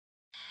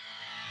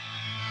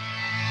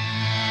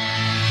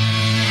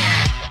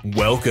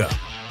Welcome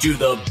to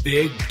the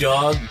Big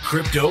Dog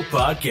Crypto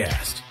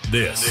Podcast.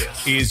 This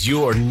is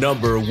your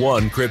number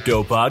one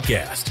crypto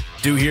podcast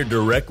to hear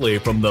directly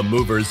from the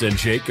movers and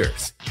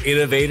shakers,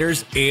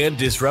 innovators, and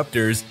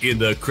disruptors in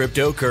the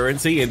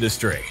cryptocurrency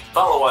industry.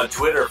 Follow on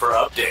Twitter for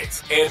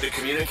updates and to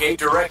communicate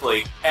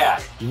directly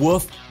at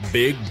Woof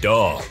Big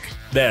Dog.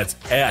 That's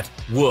at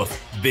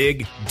Woof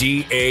Big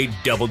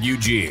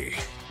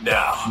DAWG.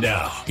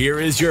 Now,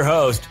 here is your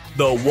host,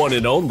 the one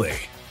and only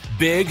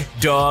Big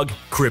Dog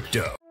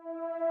Crypto.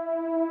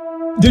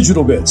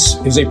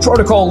 DigitalBits is a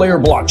protocol layer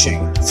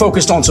blockchain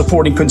focused on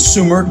supporting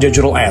consumer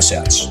digital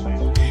assets.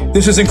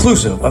 This is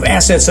inclusive of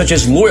assets such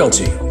as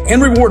loyalty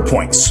and reward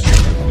points,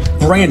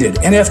 branded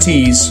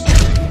NFTs,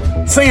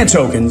 fan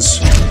tokens,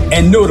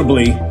 and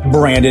notably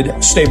branded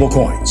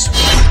stablecoins.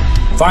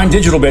 Find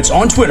DigitalBits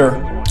on Twitter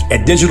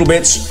at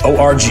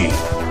DigitalBitsORG.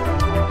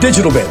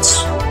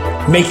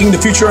 DigitalBits, making the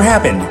future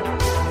happen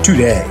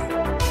today.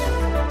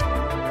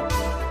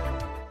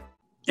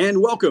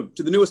 And welcome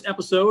to the newest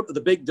episode of the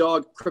Big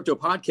Dog Crypto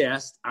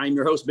Podcast. I'm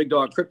your host, Big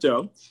Dog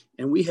Crypto,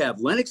 and we have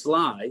Lennox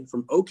Lai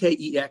from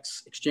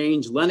OKEX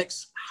Exchange.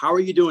 Lennox, how are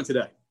you doing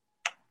today?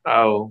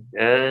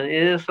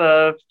 It is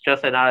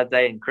just another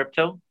day in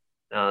crypto.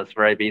 It's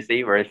very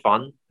busy, very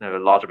fun. There are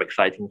lots of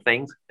exciting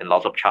things and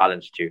lots of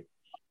challenge too.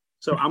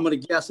 So I'm going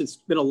to guess it's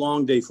been a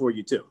long day for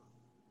you too.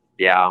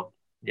 Yeah,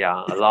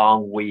 a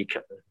long week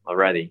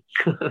already.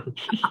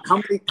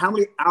 How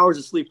many hours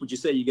of sleep would you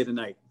say you get a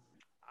night?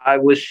 I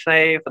would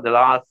say for the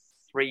last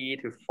 3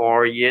 to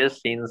 4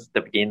 years since the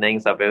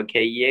beginnings of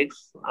OKEX,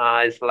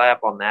 I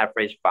slept on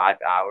average 5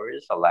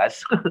 hours or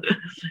less.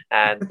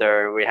 And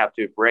we have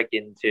to break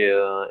in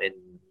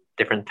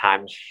different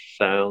time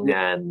zone,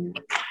 and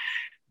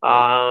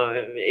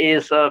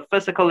it's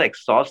physically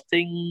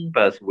exhausting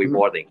but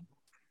rewarding.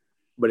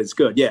 But it's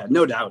good. Yeah,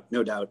 no doubt.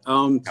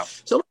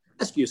 So let me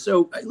ask you,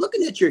 so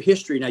looking at your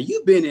history, now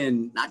you've been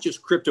in not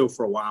just crypto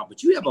for a while,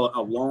 but you have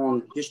a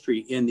long history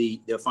in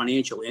the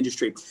financial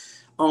industry.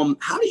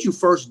 How did you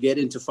first get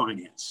into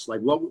finance?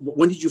 Like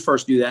when did you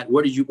first do that?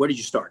 Where did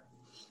you start?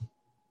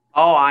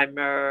 I'm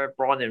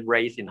born and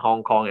raised in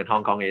Hong Kong, and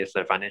Hong Kong is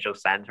a financial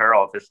center,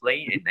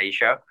 obviously, in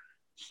Asia.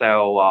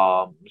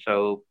 So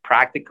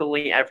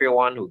practically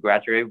everyone who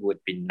graduated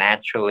would be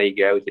naturally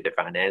go to the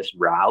finance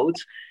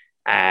route.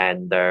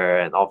 And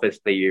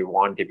obviously you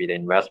want to be the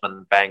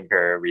investment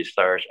banker,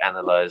 research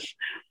analyst,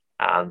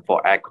 and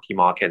for equity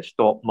markets,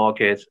 stock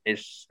markets,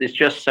 it's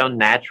just so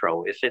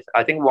natural. It's just,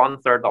 I think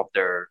 1/3 of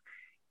their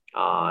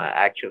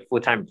actual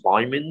full-time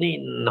employment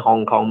in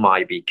Hong Kong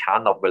might be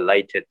kind of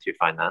related to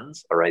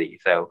finance already.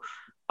 So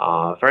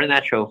very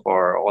natural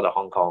for all the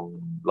Hong Kong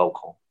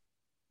local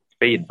to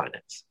be in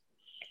finance.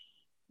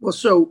 Well,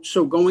 so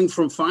going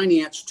from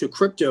finance to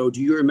crypto,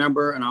 do you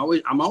remember? And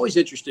I'm always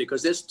interested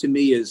because this to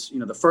me is,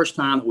 the first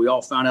time that we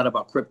all found out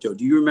about crypto.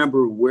 Do you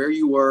remember where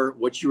you were,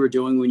 what you were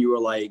doing when you were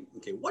like,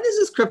 okay, what is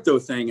this crypto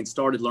thing, and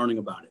started learning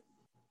about it?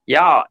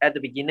 Yeah, at the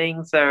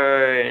beginning,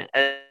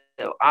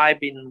 I've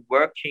been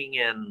working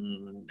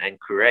in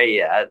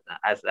Korea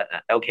as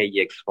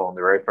OKEX from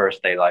the very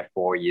first day, like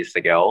 4 years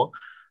ago.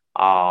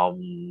 As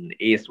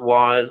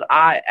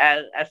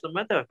a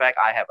matter of fact,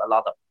 I have a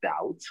lot of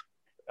doubts.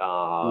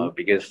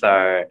 Because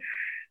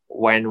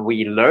when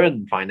we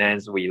learn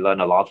finance, we learn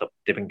a lot of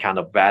different kind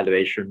of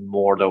valuation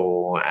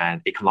model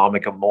and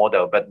economical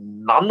model, but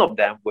none of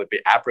them would be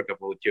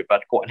applicable to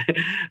Bitcoin.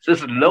 So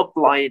it looked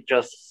like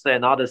just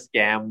another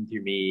scam to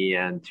me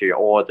and to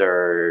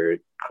other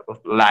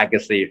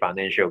legacy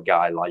financial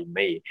guy like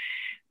me.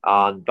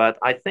 But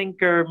I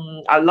think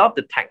I love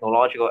the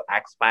technological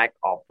aspect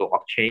of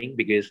blockchain,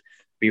 because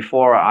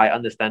before I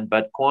understand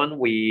Bitcoin,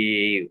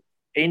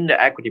 in the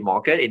equity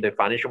market, in the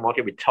financial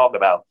market, we talk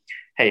about,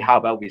 hey, how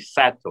about we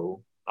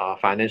settle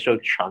financial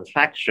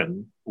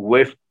transaction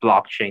with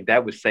blockchain?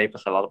 That would save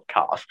us a lot of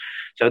cost.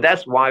 So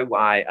that's why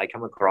I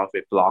come across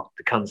with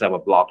the concept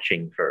of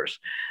blockchain first.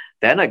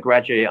 Then I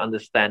gradually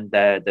understand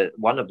that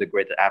one of the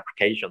greatest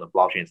applications of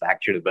blockchain is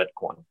actually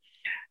Bitcoin.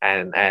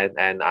 And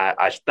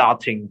I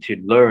starting to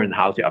learn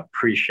how to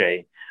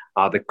appreciate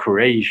the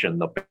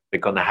creation of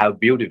Bitcoin and how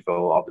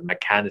beautiful of the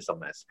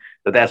mechanism is.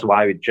 So that's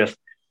why we just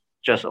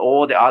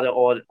all the other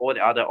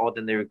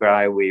ordinary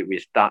guy we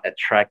start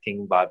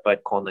attracting by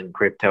Bitcoin and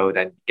crypto,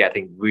 then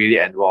getting really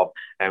involved,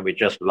 and we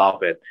just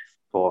love it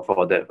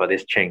for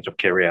this change of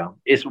career.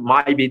 It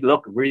might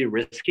look really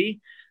risky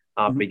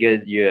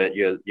because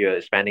you're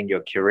spending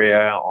your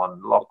career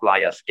on look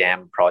like a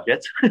scam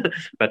project.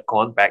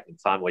 Bitcoin back in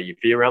time, or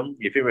Ethereum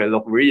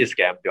look really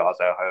scam to us.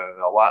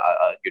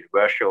 A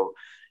universal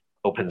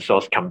open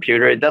source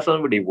computer, it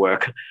doesn't really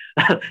work.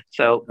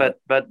 So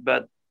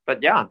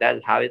but yeah,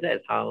 that's how it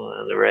is. How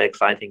a very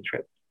exciting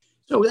trip.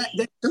 So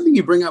that's something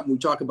you bring up when we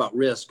talk about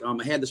risk. I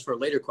had this for a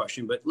later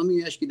question, but let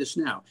me ask you this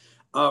now.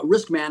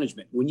 Risk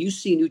management. When you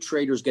see new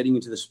traders getting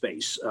into the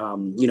space,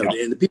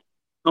 the people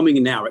coming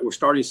in now, right? We're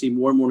starting to see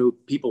more and more new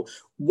people.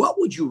 What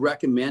would you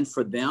recommend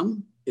for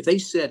them if they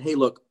said, "Hey,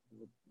 look,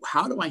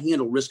 how do I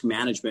handle risk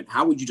management?"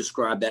 How would you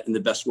describe that in the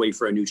best way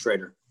for a new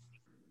trader?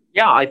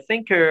 Yeah, I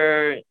think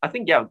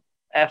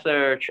as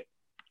a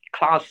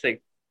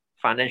classic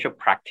financial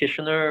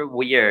practitioner,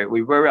 we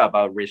worry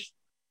about risk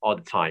all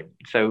the time.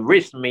 So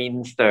risk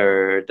means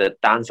the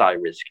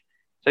downside risk.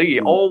 So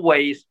you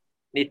always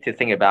need to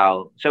think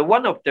about. So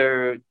one of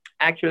the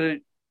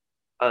actually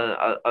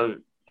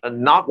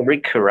not very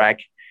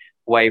correct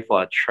way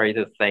for a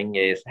trader to think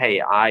is,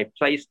 hey, I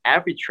place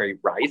every trade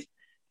right.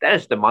 That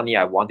is the money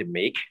I want to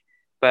make.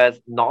 But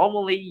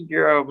normally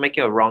you're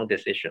making a wrong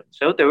decision.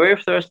 So the very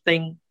first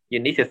thing you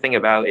need to think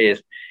about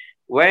is,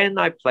 when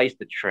I place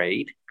the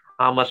trade,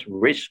 how much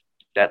risk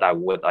that I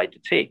would like to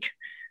take?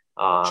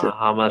 Sure.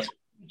 How much?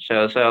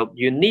 So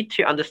you need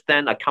to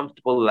understand a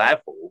comfortable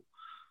level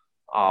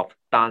of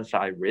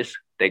downside risk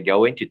they're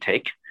going to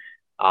take.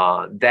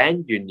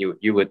 Then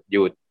you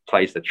would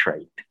place the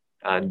trade,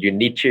 and you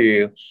need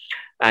to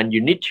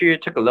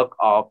take a look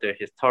of the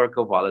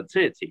historical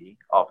volatility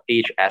of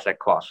each asset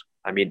class.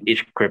 I mean,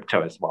 each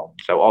crypto as well.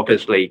 So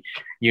obviously,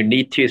 you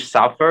need to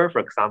suffer. For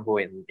example,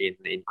 in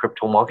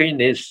crypto market, you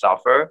need to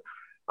suffer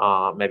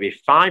maybe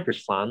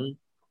 5%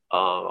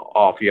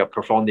 of your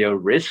portfolio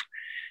risk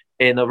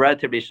in a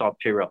relatively short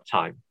period of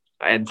time.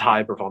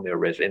 Entire portfolio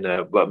risk in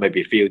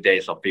maybe a few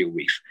days or few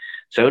weeks.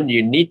 So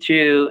you need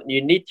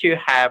to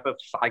have a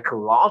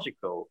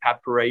psychological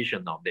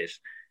preparation of this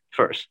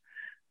first.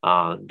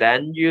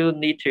 Then you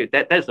need to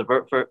that's the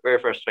very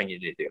first thing you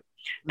need to do.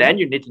 Then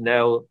you need to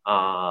know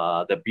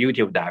the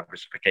beauty of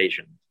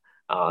diversification.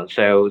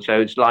 So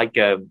it's like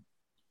due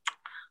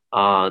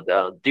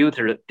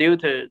to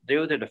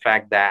the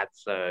fact that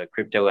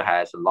crypto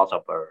has a lot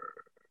of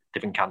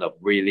different kind of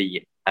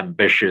really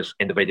ambitious,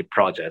 innovative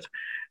projects,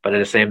 but at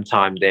the same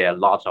time there are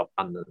lots of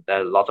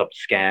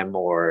scam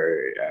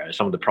or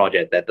some of the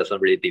project that doesn't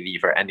really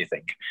deliver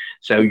anything.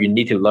 So you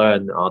need to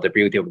learn the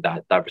beauty of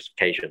that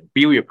diversification.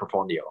 Build your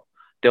portfolio.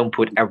 Don't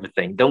put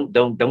everything.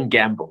 Don't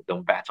gamble.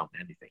 Don't bet on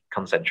anything.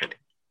 Concentrate.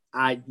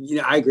 I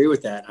agree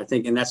with that. I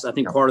think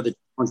part of the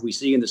challenge we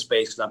see in the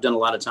space, because I've done a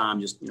lot of time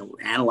just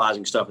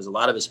analyzing stuff, as a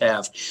lot of us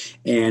have,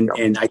 and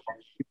I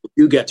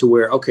do get to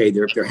where, okay,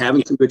 they're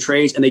having some good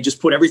trades and they just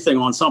put everything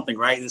on something,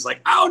 right? And it's like,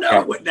 oh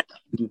no,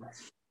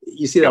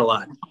 you see that a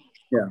lot.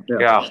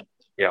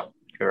 Yeah,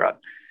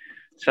 correct.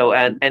 So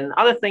and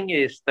other thing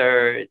is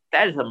there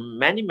is a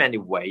many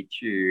way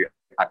to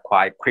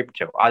acquire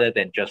crypto other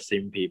than just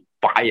simply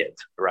buy it,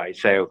 right?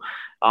 So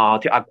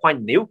to acquire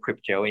new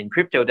crypto, in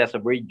crypto that's a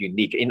very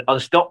unique. On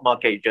stock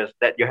market,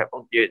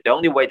 the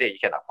only way that you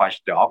can acquire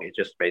stock is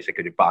just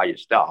basically buy your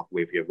stock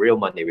with your real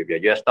money, with your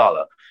US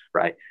dollar,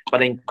 right?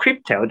 But in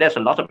crypto, there's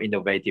a lot of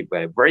innovative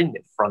way, very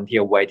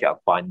frontier way to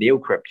acquire new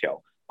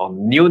crypto or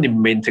newly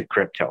minted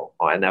crypto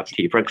or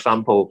NFT. For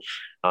example,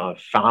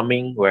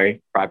 farming, where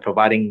by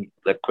providing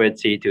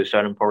liquidity to a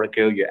certain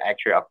protocol, you're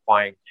actually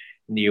acquiring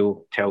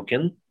new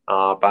token.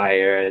 By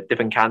a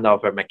different kind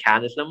of a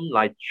mechanism,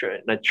 like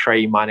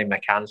trade mining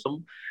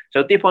mechanism.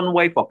 So different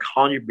way for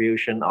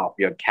contribution of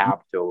your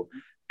capital,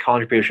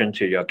 contribution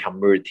to your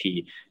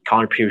community,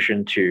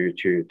 contribution to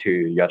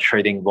your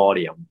trading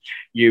volume.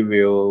 You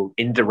will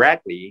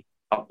indirectly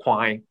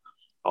acquire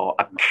or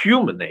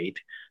accumulate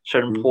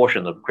certain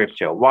portion of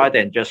crypto rather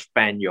than just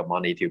spend your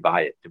money to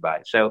buy it.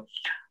 So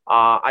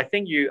I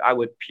think I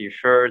would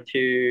prefer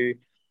to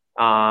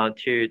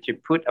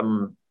put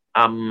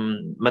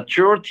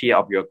majority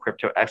of your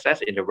crypto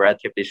assets in a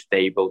relatively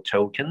stable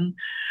token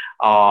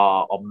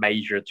or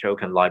major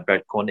token like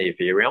Bitcoin,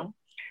 Ethereum.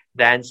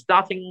 Then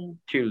starting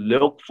to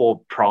look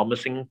for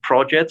promising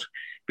projects.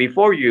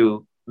 Before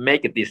you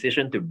make a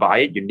decision to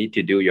buy it, you need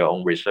to do your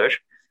own research.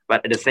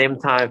 But at the same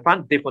time,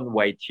 find a different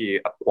way to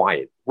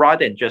acquire it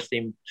rather than just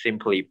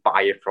simply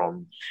buy it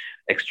from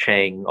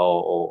exchange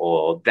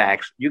or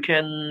DEX. You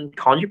can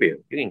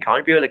contribute. You can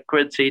contribute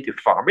liquidity to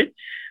farm it.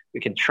 You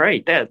can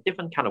trade. There are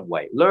different kind of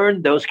way.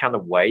 Learn those kind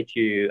of way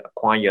to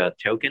acquire your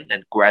token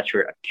and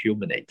gradually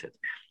accumulate it.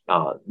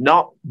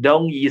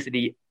 Don't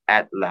easily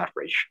add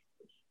leverage.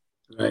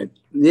 Right.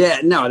 Yeah.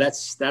 No,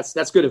 that's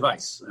good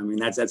advice. I mean,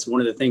 that's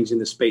one of the things in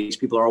the space.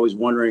 People are always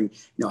wondering,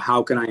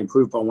 how can I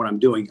improve upon what I'm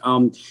doing?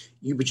 But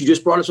you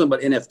just brought up something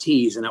about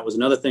NFTs, and that was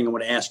another thing I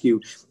want to ask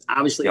you.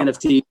 Obviously,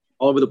 NFT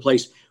all over the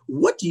place.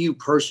 What do you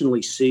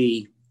personally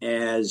see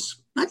as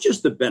not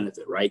just the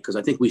benefit, right? Because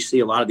I think we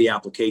see a lot of the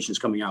applications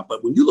coming out.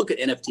 But when you look at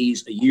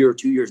NFTs a year or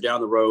 2 years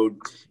down the road,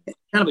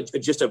 kind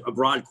of just a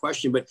broad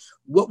question, but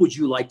what would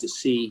you like to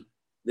see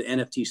the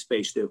NFT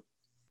space do?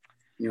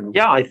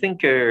 Yeah, I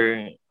think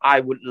I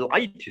would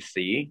like to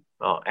see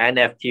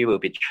NFT will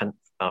be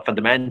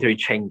fundamentally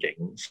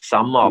changing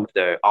some of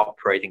the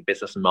operating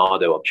business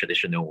model of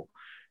traditional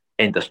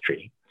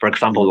industry. For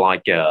example,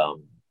 like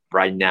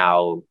right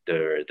now,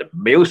 the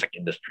music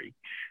industry,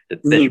 the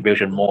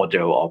distribution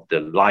model of the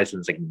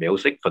licensing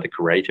music for the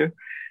creator.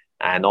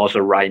 And also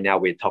right now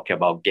we're talking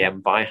about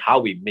GameFi, how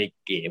we make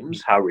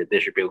games, how we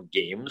distribute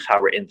games,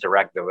 how we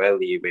interact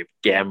directly with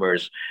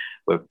gamers,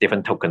 with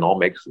different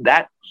tokenomics.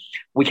 That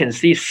we can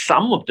see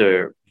some of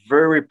the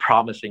very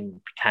promising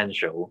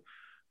potential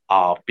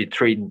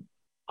between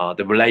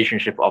the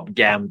relationship of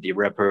game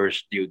developer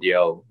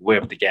studio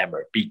with the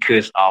gamer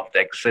because of the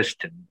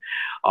existence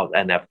of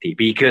NFT,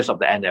 because of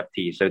the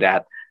NFT, so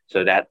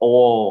that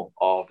all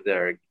of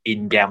the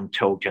in-game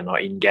token or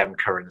in-game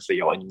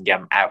currency or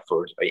in-game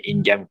effort or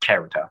in-game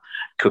character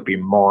could be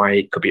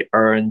mined, could be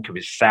earned, could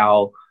be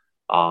sold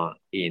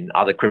in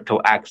other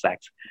crypto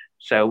assets.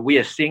 So we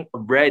are seeing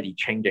already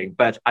changing,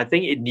 but I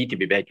think it need to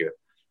be bigger.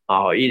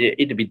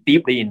 It to be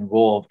deeply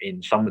involved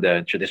in some of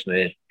the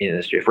traditional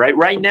industries.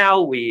 Right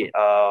now, we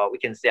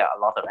can see a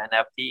lot of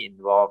NFT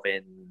involved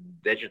in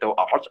digital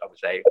art. I would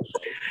say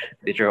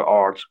digital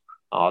art,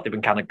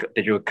 different kind of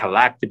digital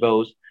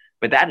collectibles.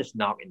 But that is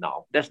not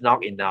enough. That's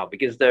not enough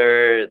because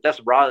that's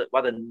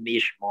rather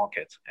niche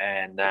market.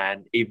 And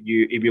then if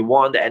you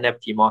want the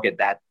NFT market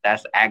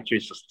that's actually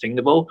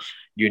sustainable,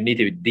 you need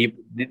to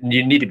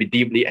be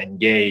deeply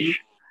engaged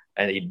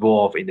and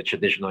involved in the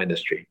traditional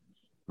industry,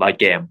 like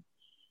game.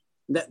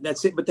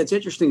 That's it. But that's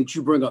interesting that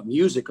you bring up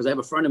music, because I have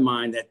a friend of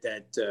mine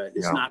that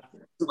is not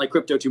like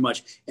crypto too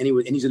much, and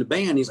he's in a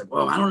band. He's like,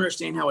 well, I don't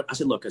understand how it. I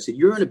said, look,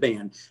 you're in a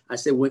band. I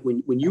said,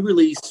 when you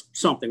release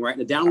something, right,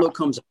 and the download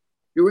comes up,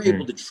 you're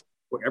able to track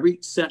where every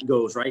cent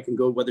goes, right? It can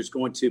go whether it's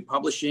going to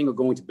publishing or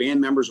going to band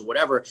members or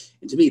whatever.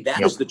 And to me,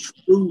 that is the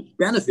true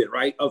benefit,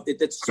 right? Of it.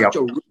 That's such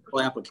a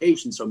real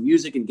application. So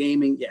music and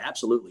gaming, yeah,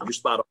 absolutely, you're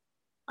spot on.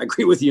 I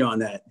agree with you on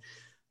that.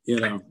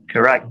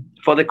 Correct.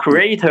 For the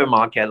creator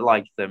market,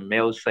 like the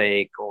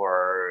music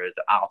or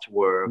the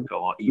artwork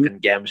or even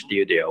game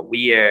studio,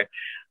 we are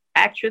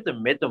actually the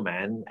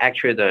middleman.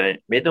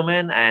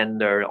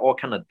 And all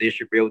kind of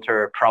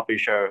distributor,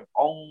 publisher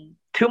own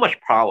too much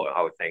power.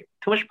 I would think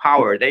too much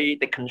power. They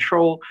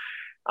control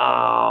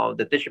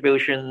the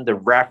distribution, the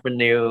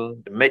revenue,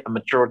 the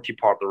majority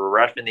part of the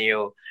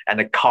revenue, and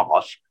the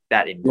cost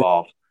that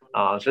involved.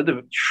 So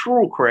the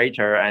true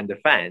creator and the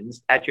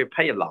fans actually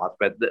pay a lot,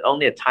 but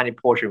only a tiny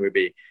portion will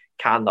be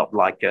kind of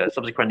like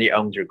subsequently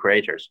owned to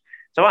creators.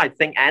 So I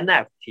think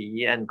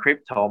NFT and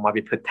crypto might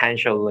be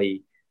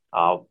potentially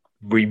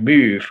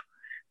remove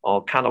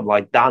or kind of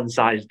like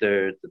downsize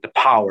the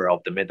power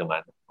of the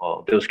middleman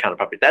or those kind of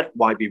property. That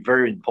might be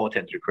very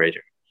important to the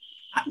creator.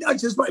 I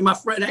just my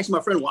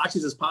friend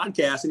watches this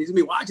podcast, and he's gonna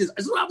be watching.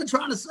 That's what I've been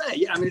trying to say.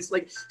 Yeah, I mean, it's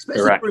like,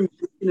 especially for a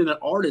musician and an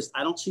artist,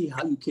 I don't see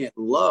how you can't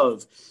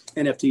love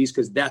NFTs,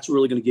 because that's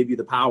really going to give you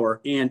the power.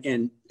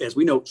 And as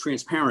we know,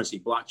 transparency.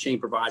 Blockchain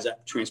provides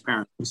that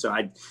transparency. So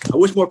I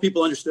wish more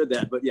people understood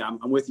that. But yeah,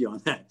 I'm with you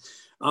on that.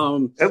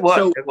 It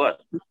was.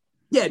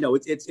 Yeah, no,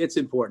 it's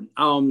important.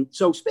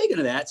 So speaking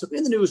of that, so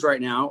in the news right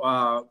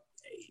now,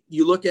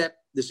 you look at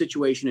the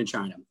situation in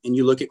China and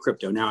you look at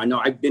crypto. Now, I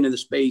know I've been in the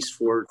space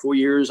for 4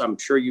 years. I'm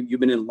sure you've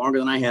been in longer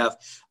than I have.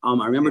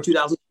 I remember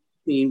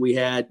 2016, we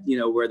had,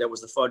 where there was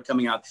the FUD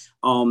coming out,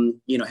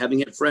 having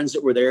had friends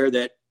that were there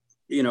that,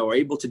 are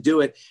able to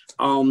do it.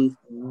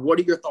 What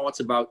are your thoughts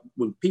about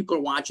when people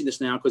are watching this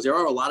now? Because there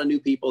are a lot of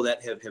new people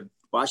that have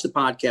watched the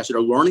podcast that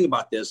are learning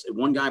about this. And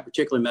one guy in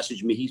particular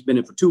messaged me. He's been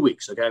in for 2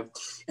 weeks. Okay.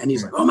 And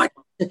he's like, oh my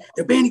God,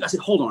 they're banning. I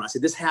said, hold on. I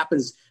said, this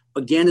happens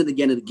again and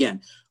again and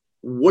again.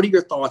 What are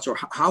your thoughts, or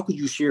how could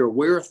you share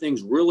where are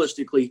things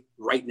realistically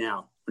right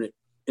now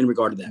in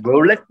regard to that?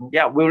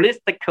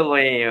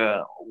 Realistically,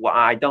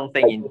 I don't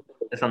think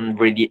it doesn't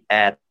really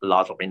add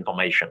lots of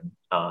information.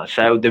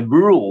 So the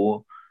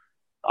rule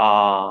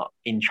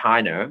in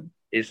China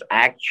is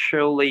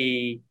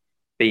actually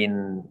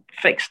been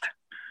fixed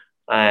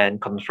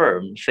and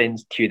confirmed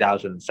since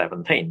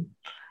 2017,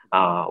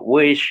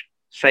 which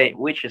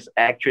is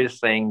actually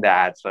saying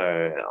that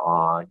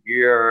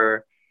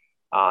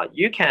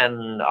you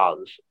can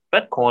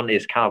Bitcoin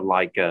is kind of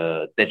like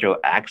a digital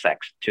access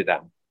to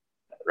them,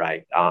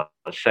 right?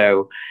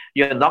 So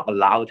you're not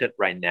allowed it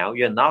right now.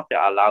 You're not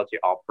allowed to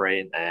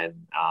operate a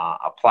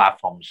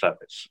platform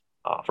service,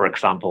 for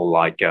example,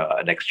 like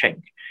an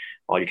exchange,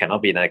 or you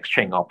cannot be an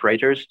exchange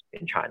operators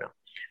in China.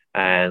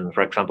 And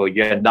for example,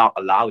 you're not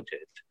allowed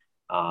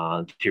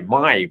to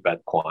mine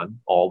Bitcoin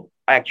or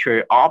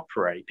actually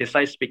operate,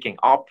 precisely speaking,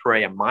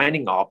 operate a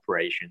mining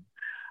operation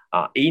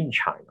in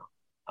China.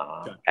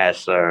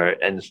 As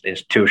an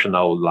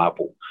institutional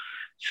level.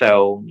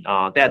 So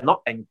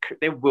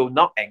they will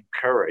not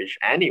encourage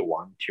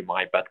anyone to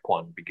mine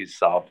Bitcoin because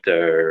of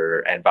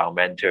the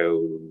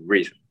environmental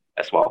reason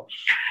as well.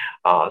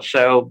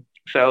 So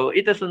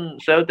it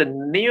doesn't. So the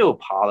new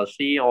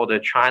policy or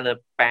the China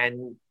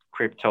ban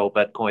crypto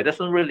Bitcoin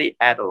doesn't really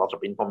add a lot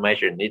of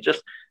information. It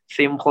just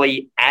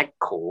simply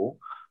echo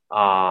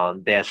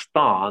their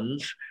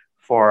stance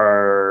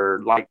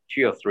for like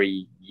 2 or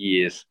 3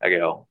 years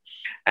ago.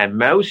 And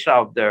most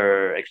of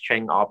the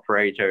exchange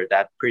operator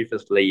that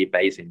previously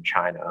based in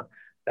China,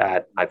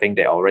 that I think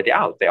they're already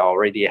out. They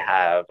already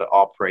have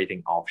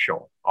operating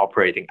offshore,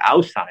 operating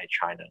outside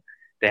China.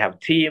 They have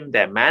team,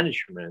 their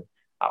management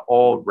are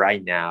all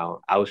right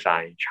now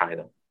outside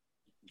China.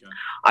 Okay.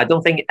 I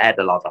don't think it adds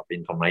a lot of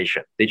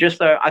information. They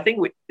just, I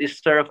think it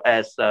serves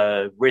as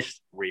a risk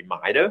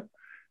reminder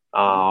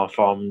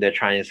from the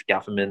Chinese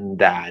government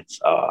that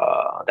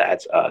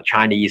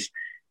Chinese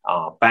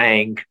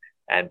bank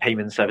and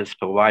payment service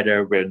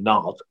provider will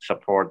not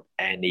support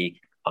any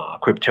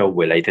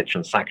crypto-related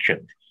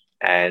transaction.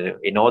 And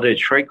in order to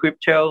trade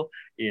crypto,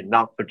 you're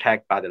not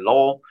protected by the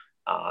law.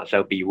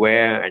 So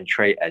beware and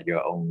trade at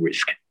your own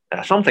risk.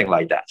 Something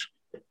like that.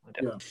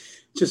 Yeah.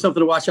 Just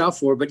something to watch out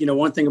for. But,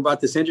 one thing about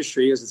this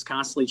industry is it's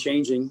constantly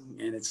changing,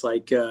 and it's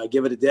like,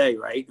 give it a day,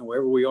 right? And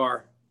wherever we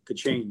are could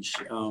change.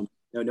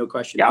 No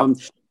question. Yeah.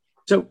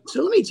 So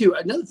let me do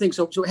another thing.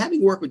 So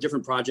having worked with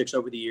different projects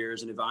over the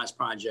years and advised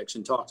projects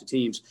and talked to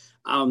teams,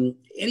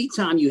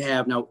 anytime you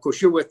have, now, of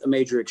course, you're with a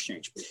major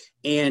exchange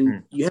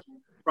and you have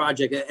a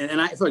project,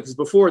 and I feel like, because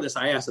before this,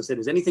 I said,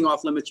 is anything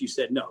off limits? You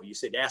said, no. You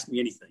said, ask me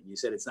anything. You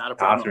said, it's not a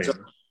problem.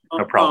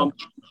 No problem.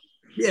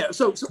 Yeah.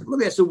 So let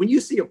me ask. So when you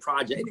see a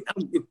project,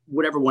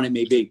 whatever one it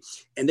may be,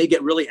 and they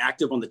get really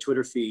active on the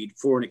Twitter feed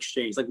for an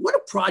exchange, like what do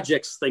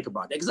projects think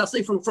about that? Because I'll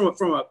say from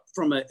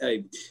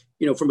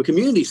a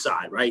community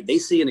side, right? They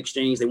see an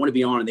exchange, they want to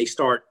be on, and they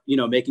start,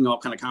 making all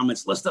kind of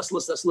comments. List us.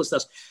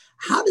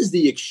 How does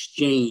the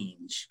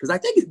exchange? Because I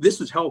think this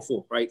was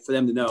helpful, right, for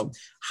them to know.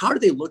 How do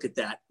they look at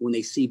that when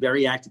they see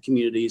very active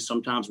communities?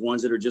 Sometimes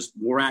ones that are just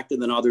more active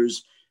than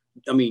others.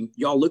 I mean,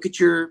 y'all look at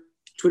your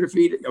Twitter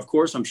feed, of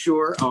course, I'm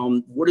sure.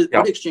 What do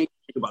exchanges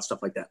think about stuff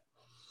like that?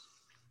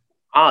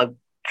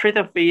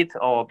 Twitter feed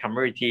or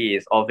community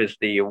is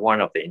obviously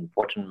one of the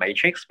important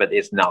metrics, but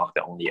it's not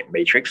the only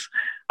matrix.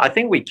 I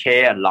think we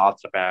care a lot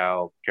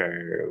about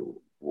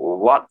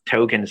what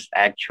tokens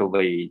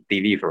actually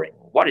delivering.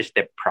 What is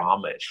their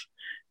promise?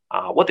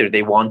 What do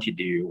they want to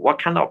do?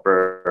 What kind of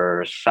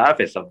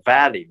service or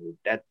value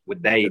that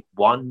would they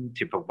want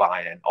to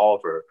provide and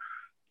offer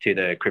to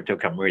the crypto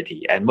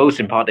community? And most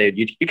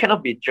importantly, you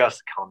cannot be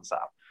just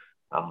concept.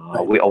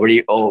 We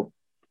already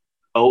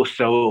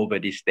also over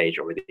this stage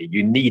already.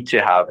 You need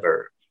to have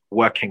a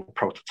working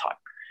prototype,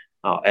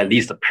 at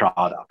least a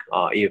product.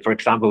 If, for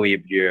example,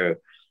 if you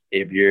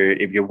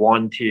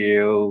want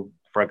to,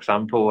 for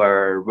example,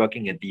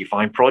 working in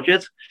DeFi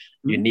projects,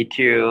 you need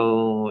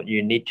to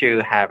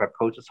have a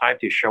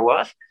prototype to show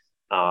us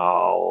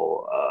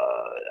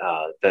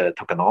the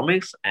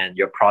tokenomics and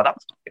your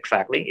product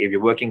exactly. If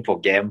you're working for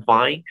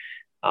GameFi,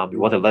 you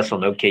want to list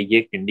on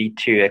OKX, you need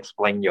to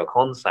explain your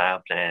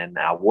concept and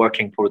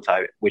working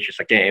prototype, which is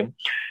a game,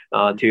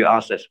 to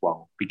us as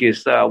well.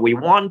 Because we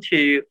want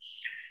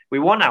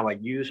our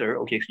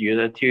OKX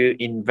user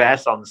to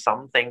invest on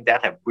something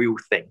that have real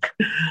thing.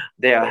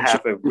 They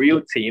have a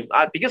real team.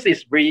 Because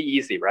it's really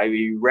easy, right?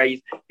 You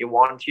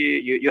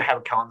have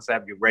a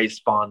concept, you raise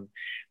fund,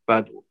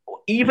 but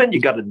even you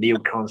got a new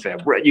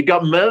concept, you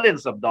got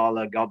millions of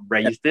dollars got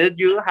raised,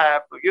 you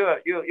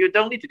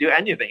don't need to do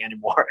anything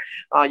anymore.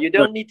 You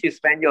don't need to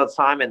spend your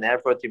time and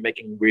effort to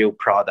making real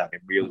product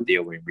and real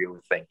deal and real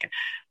thing.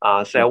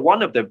 So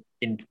one of the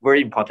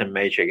very important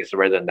metrics is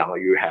whether now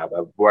you have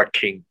a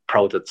working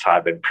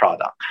prototype and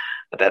product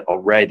that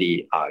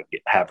already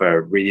have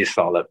a really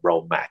solid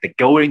roadmap. They're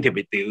going to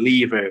be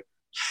deliver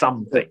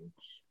something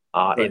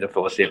in the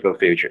foreseeable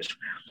futures.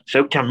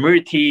 So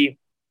community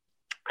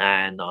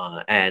and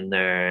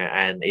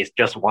it's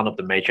just one of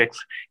the metrics.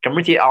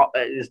 Community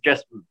is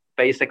just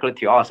basically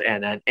to us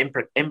an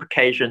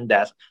implication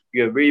that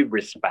you really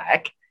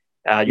respect.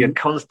 You're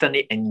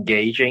constantly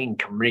engaging and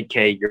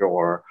communicate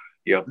your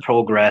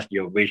progress,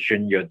 your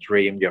vision, your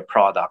dream, your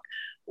product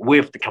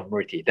with the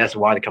community. That's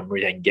why the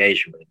community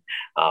engagement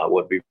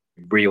would be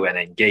real and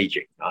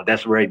engaging.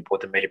 That's very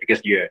important measure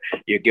because you're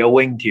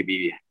going to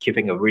be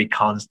keeping a very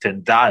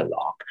constant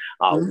dialogue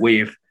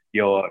with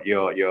your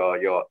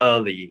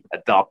early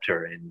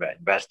adopter and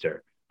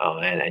investor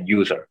and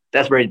user.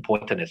 That's very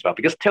important as well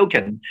because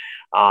token,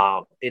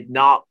 you're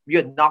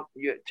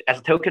as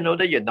a token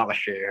holder, you're not a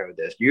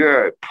shareholder.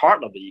 You're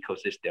part of the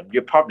ecosystem.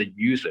 You're part of the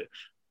user.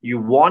 You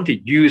want to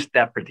use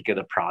that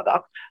particular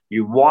product.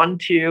 You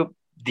want to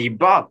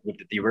debug with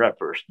the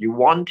developers. You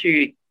want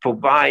to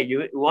provide.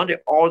 You want to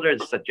order,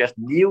 suggest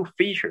new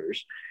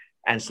features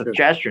and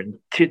suggestions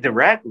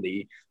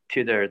directly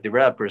to the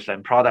developers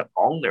and product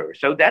owners.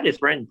 So that is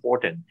very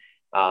important.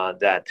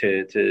 That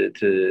to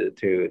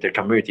the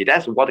community.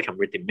 That's what the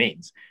community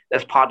means.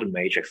 That's part of the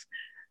matrix.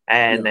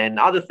 And then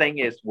other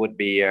thing would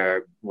be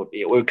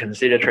we'll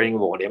consider trading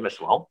volume as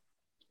well.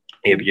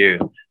 If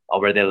you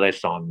already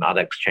list on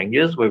other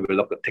exchanges, we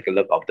will take a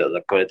look of the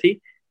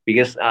liquidity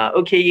because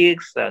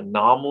OKX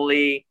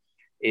normally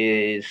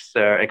is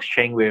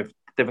exchange with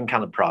different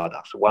kind of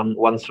products.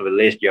 Once we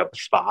list your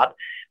spot,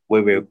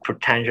 we will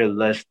potentially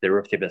list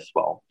derivative as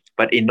well.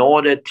 But in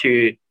order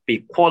to be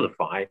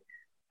qualified,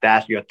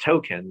 that's your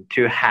token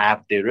to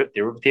have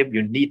derivative,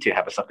 you need to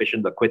have a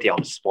sufficient liquidity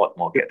on the spot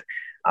market.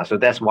 So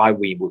that's why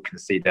we would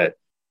consider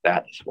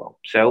that as well.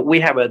 So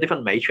we have a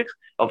different matrix.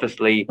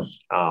 Obviously,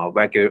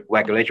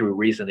 regulatory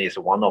reason is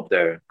one of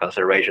the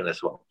consideration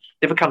as well.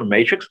 Different kind of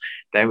matrix.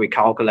 Then we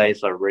calculate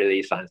a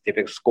really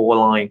scientific score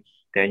line.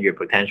 Then you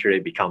potentially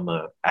become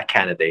a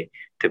candidate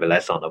to be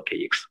less on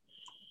OKX.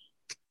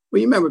 Well,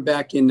 you remember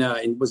back in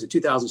was it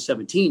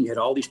 2017? You had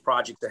all these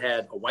projects that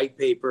had a white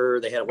paper,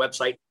 they had a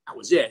website. That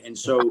was it. And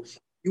so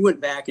you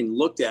went back and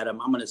looked at them,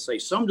 I'm going to say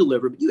some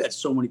delivered, but you had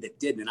so many that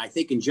didn't. And I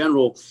think in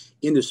general,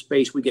 in the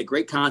space, we get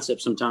great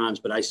concepts sometimes,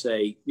 but I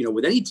say,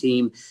 with any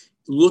team,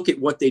 look at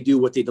what they do,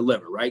 what they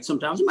deliver, right?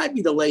 Sometimes it might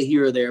be delay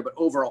here or there, but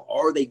overall,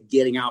 are they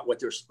getting out what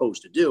they're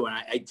supposed to do?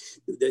 And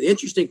the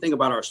interesting thing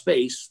about our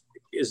space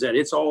is that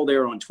it's all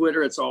there on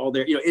Twitter. It's all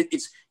there.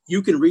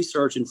 You can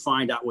research and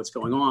find out what's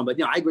going on.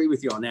 But I agree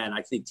with you on that. And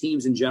I think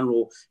teams in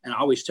general, and I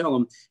always tell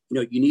them,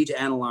 you need to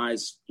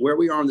analyze where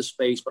we are in the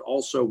space, but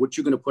also what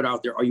you're going to put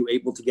out there. Are you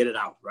able to get it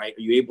out, right?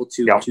 Are you able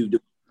to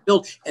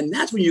build? And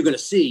that's when you're going to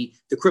see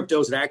the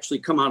cryptos that actually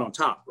come out on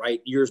top,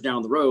 right? Years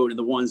down the road, and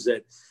the ones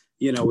that,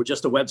 were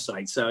just a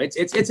website. So it's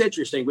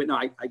interesting. But no,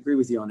 I agree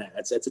with you on that.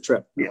 That's a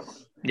trip.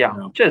 Yeah.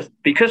 Just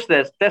because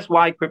that's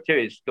why crypto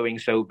is going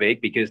so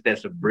big, because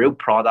there's a real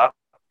product,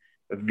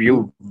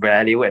 real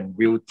value, and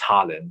real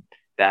talent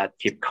that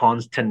keep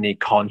constantly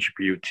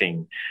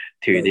contributing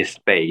to this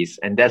space.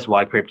 And that's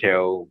why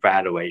crypto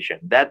valuation,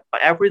 that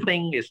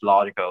everything is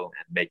logical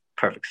and make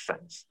perfect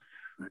sense.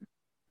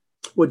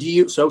 Well,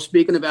 so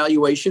speaking of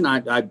valuation,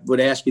 I would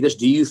ask you this.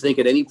 Do you think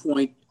at any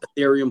point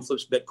Ethereum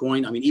flips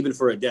Bitcoin? I mean, even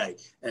for a day?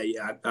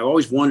 I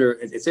always wonder,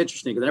 it's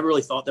interesting because I never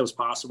really thought that was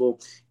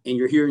possible. And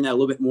you're hearing that a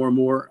little bit more and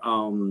more.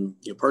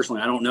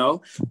 Personally, I don't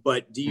know.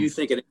 But do you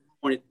think at any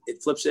point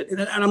it flips it?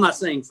 And I'm not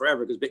saying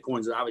forever, because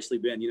Bitcoin's obviously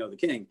been, the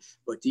king.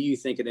 But do you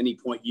think at any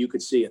point you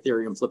could see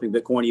Ethereum flipping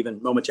Bitcoin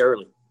even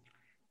momentarily?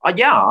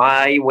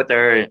 I would.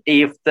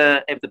 If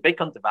the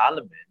Bitcoin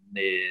development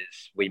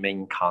is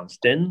remain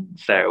constant,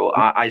 so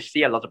I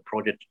see a lot of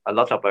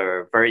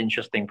very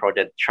interesting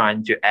projects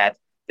trying to add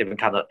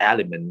different kind of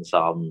elements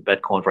on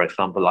Bitcoin, for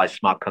example, like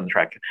smart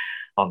contract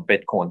on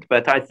Bitcoin.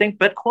 But I think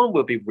Bitcoin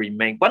will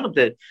remain one of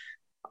the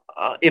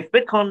if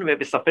Bitcoin will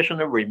be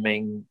sufficiently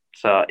remain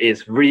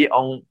its really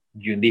own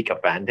unique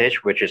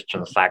advantage, which is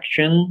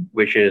transaction,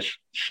 which is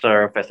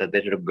serve as a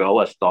digital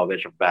gold, a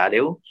storage of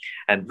value,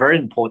 and very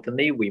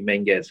importantly,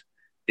 remain as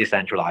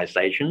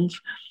decentralizations.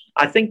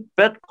 I think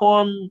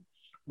Bitcoin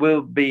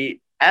will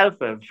be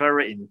ever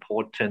very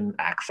important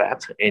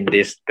asset in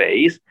this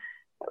space,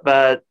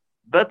 but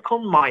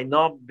Bitcoin might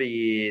not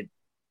be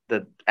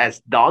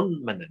as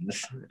dominant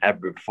as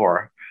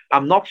before.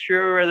 I'm not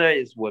sure whether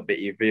it would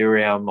be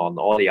Ethereum or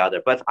all the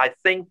other, but I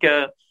think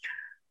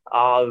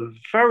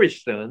very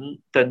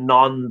soon the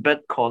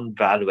non-Bitcoin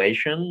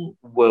valuation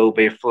will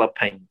be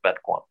flipping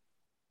Bitcoin.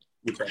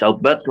 Okay.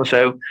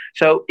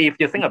 So if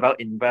you think about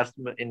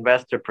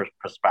investor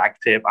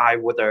perspective, I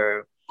would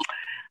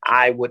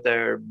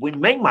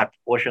remain my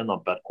portion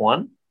of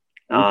Bitcoin,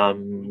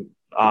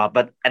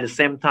 but at the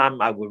same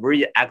time, I would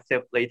really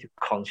actively to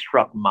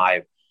construct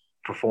my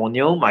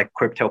portfolio, my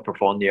crypto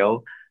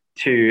portfolio,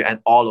 and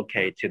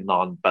allocate to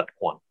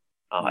non-Bitcoin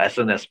as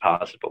soon as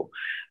possible.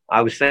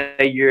 I would say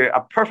you're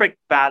a perfect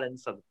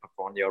balance of the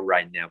portfolio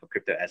right now for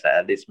crypto asset.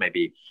 At least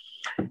maybe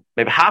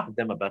half of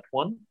them are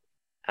Bitcoin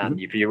and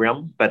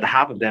Ethereum, but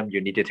half of them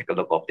you need to take a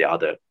look at the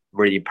other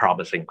really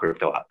promising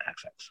crypto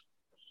assets.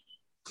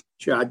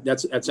 Sure,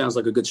 that sounds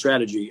like a good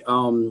strategy.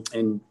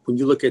 And when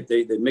you look at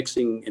the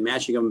mixing and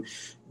matching them,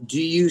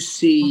 do you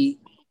see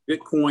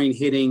Bitcoin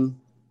hitting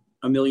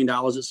 $1 million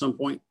at some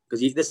point?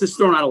 Because this is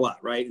thrown out a lot,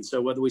 right? And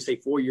so whether we say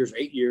 4 years or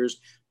 8 years,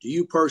 do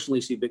you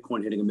personally see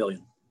Bitcoin hitting $1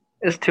 million?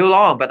 It's too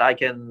long, but I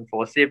can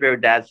foresee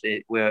that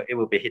it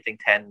will be hitting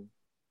 10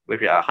 with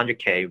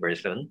 100K very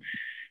soon.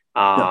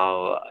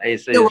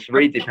 It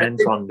really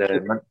depends on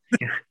the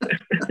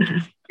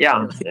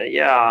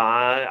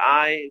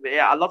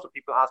a lot of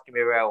people asking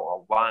me,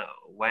 well,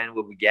 when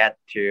will we get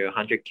to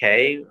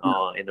 100K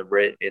in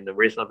the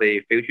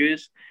reasonably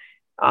futures?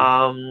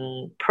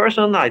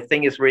 Personally, I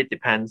think it really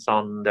depends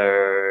on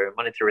the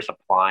monetary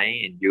supply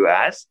in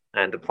US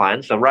and the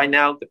plan. So right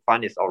now the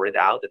plan is already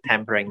out, the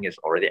tapering is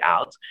already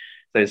out.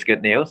 So it's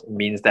good news. It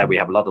means that we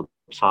have a lot of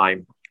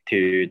time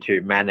to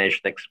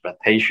manage the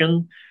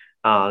expectation.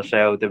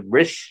 So the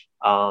risk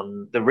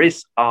on the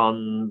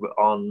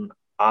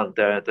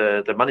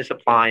money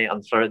supply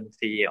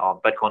uncertainty on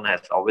Bitcoin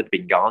has already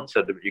been gone.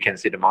 So you can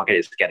see the market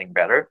is getting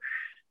better.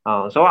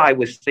 So I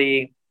would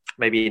see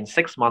maybe in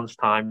 6 months'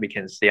 time we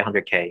can see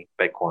 100K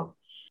Bitcoin.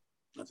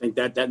 I think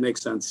that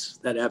makes sense.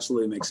 That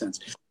absolutely makes sense.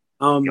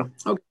 Okay,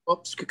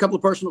 well, a couple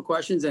of personal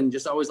questions, and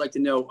just always like to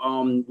know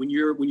when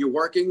you're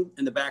working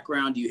in the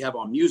background, do you have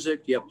on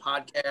music? Do you have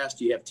podcasts?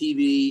 Do you have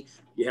TV?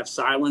 Do you have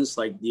silence?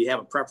 Like, do you have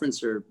a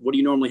preference, or what do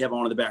you normally have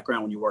on in the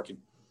background when you're working?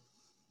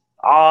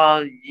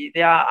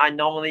 I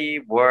normally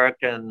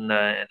work in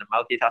a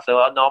multitask.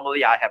 So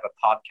normally I have a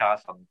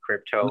podcast on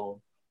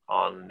crypto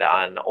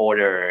on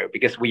order,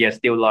 because we are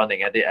still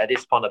learning at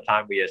this point of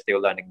time. We are still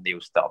learning new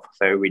stuff,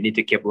 so we need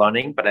to keep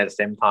learning, but at the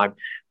same time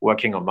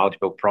working on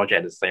multiple projects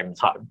at the same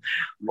time.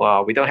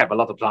 Well, we don't have a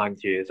lot of time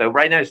to. So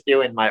right now, it's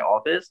still in my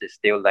office. It's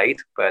still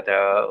late, but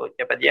I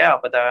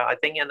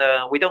think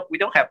we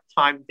don't have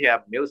time to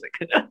have music.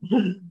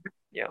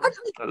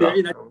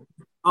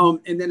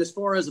 And then as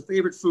far as a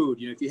favorite food,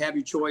 if you have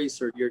your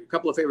choice or your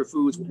couple of favorite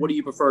foods, what do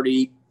you prefer to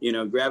eat?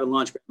 Grabbing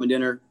lunch, grabbing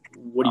dinner.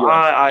 What do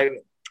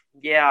you?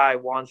 Yeah, I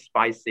want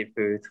spicy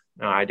food.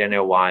 I don't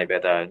know why,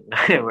 but I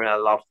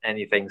love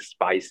anything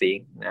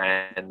spicy,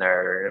 and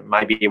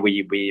maybe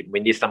we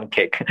need some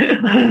kick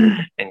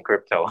in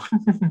crypto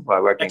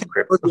while working in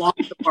crypto.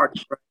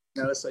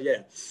 So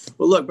yeah.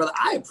 Well, look, brother,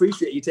 I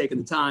appreciate you taking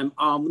the time.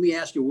 Let me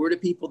ask you, where do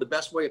people the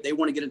best way if they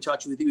want to get in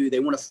touch with you,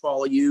 they want to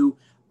follow you,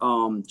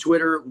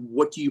 Twitter?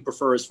 What do you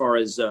prefer as far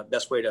as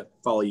best way to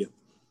follow you?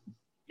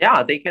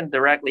 Yeah, they can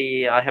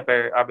directly. I have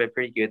a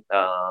pretty good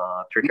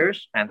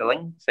Twitter's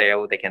handling,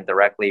 so they can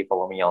directly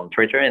follow me on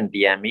Twitter and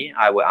DM me.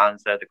 I will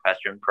answer the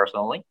question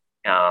personally.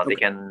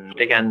 Okay.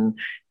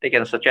 They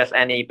can suggest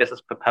any business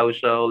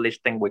proposal,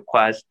 listing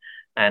request,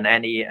 and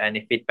any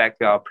feedback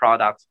to our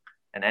products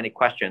and any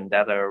question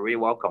that are really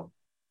welcome.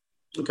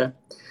 Okay,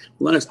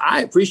 Lennox,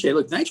 I appreciate it.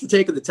 Look, thanks for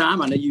taking the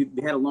time. I know you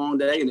had a long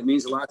day, and it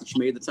means a lot that you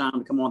made the time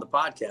to come on the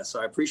podcast.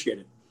 So I appreciate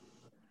it.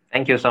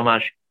 Thank you so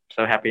much.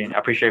 So happy. I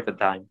appreciate the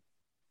time.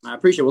 I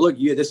appreciate it. Well, look,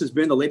 this has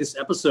been the latest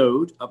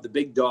episode of the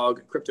Big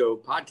Dog Crypto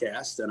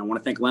Podcast, and I want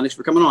to thank Lennox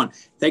for coming on.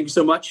 Thank you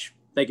so much.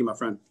 Thank you, my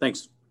friend.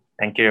 Thanks.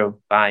 Thank you.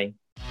 Bye.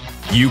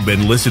 You've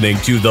been listening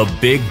to the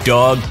Big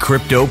Dog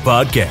Crypto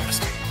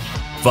Podcast.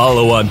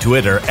 Follow on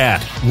Twitter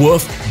at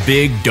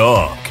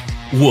WoofBigDog.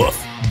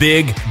 Woof,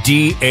 Big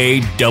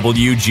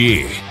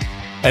DAWG.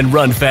 And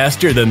run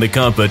faster than the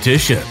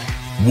competition.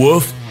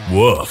 Woof,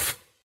 woof.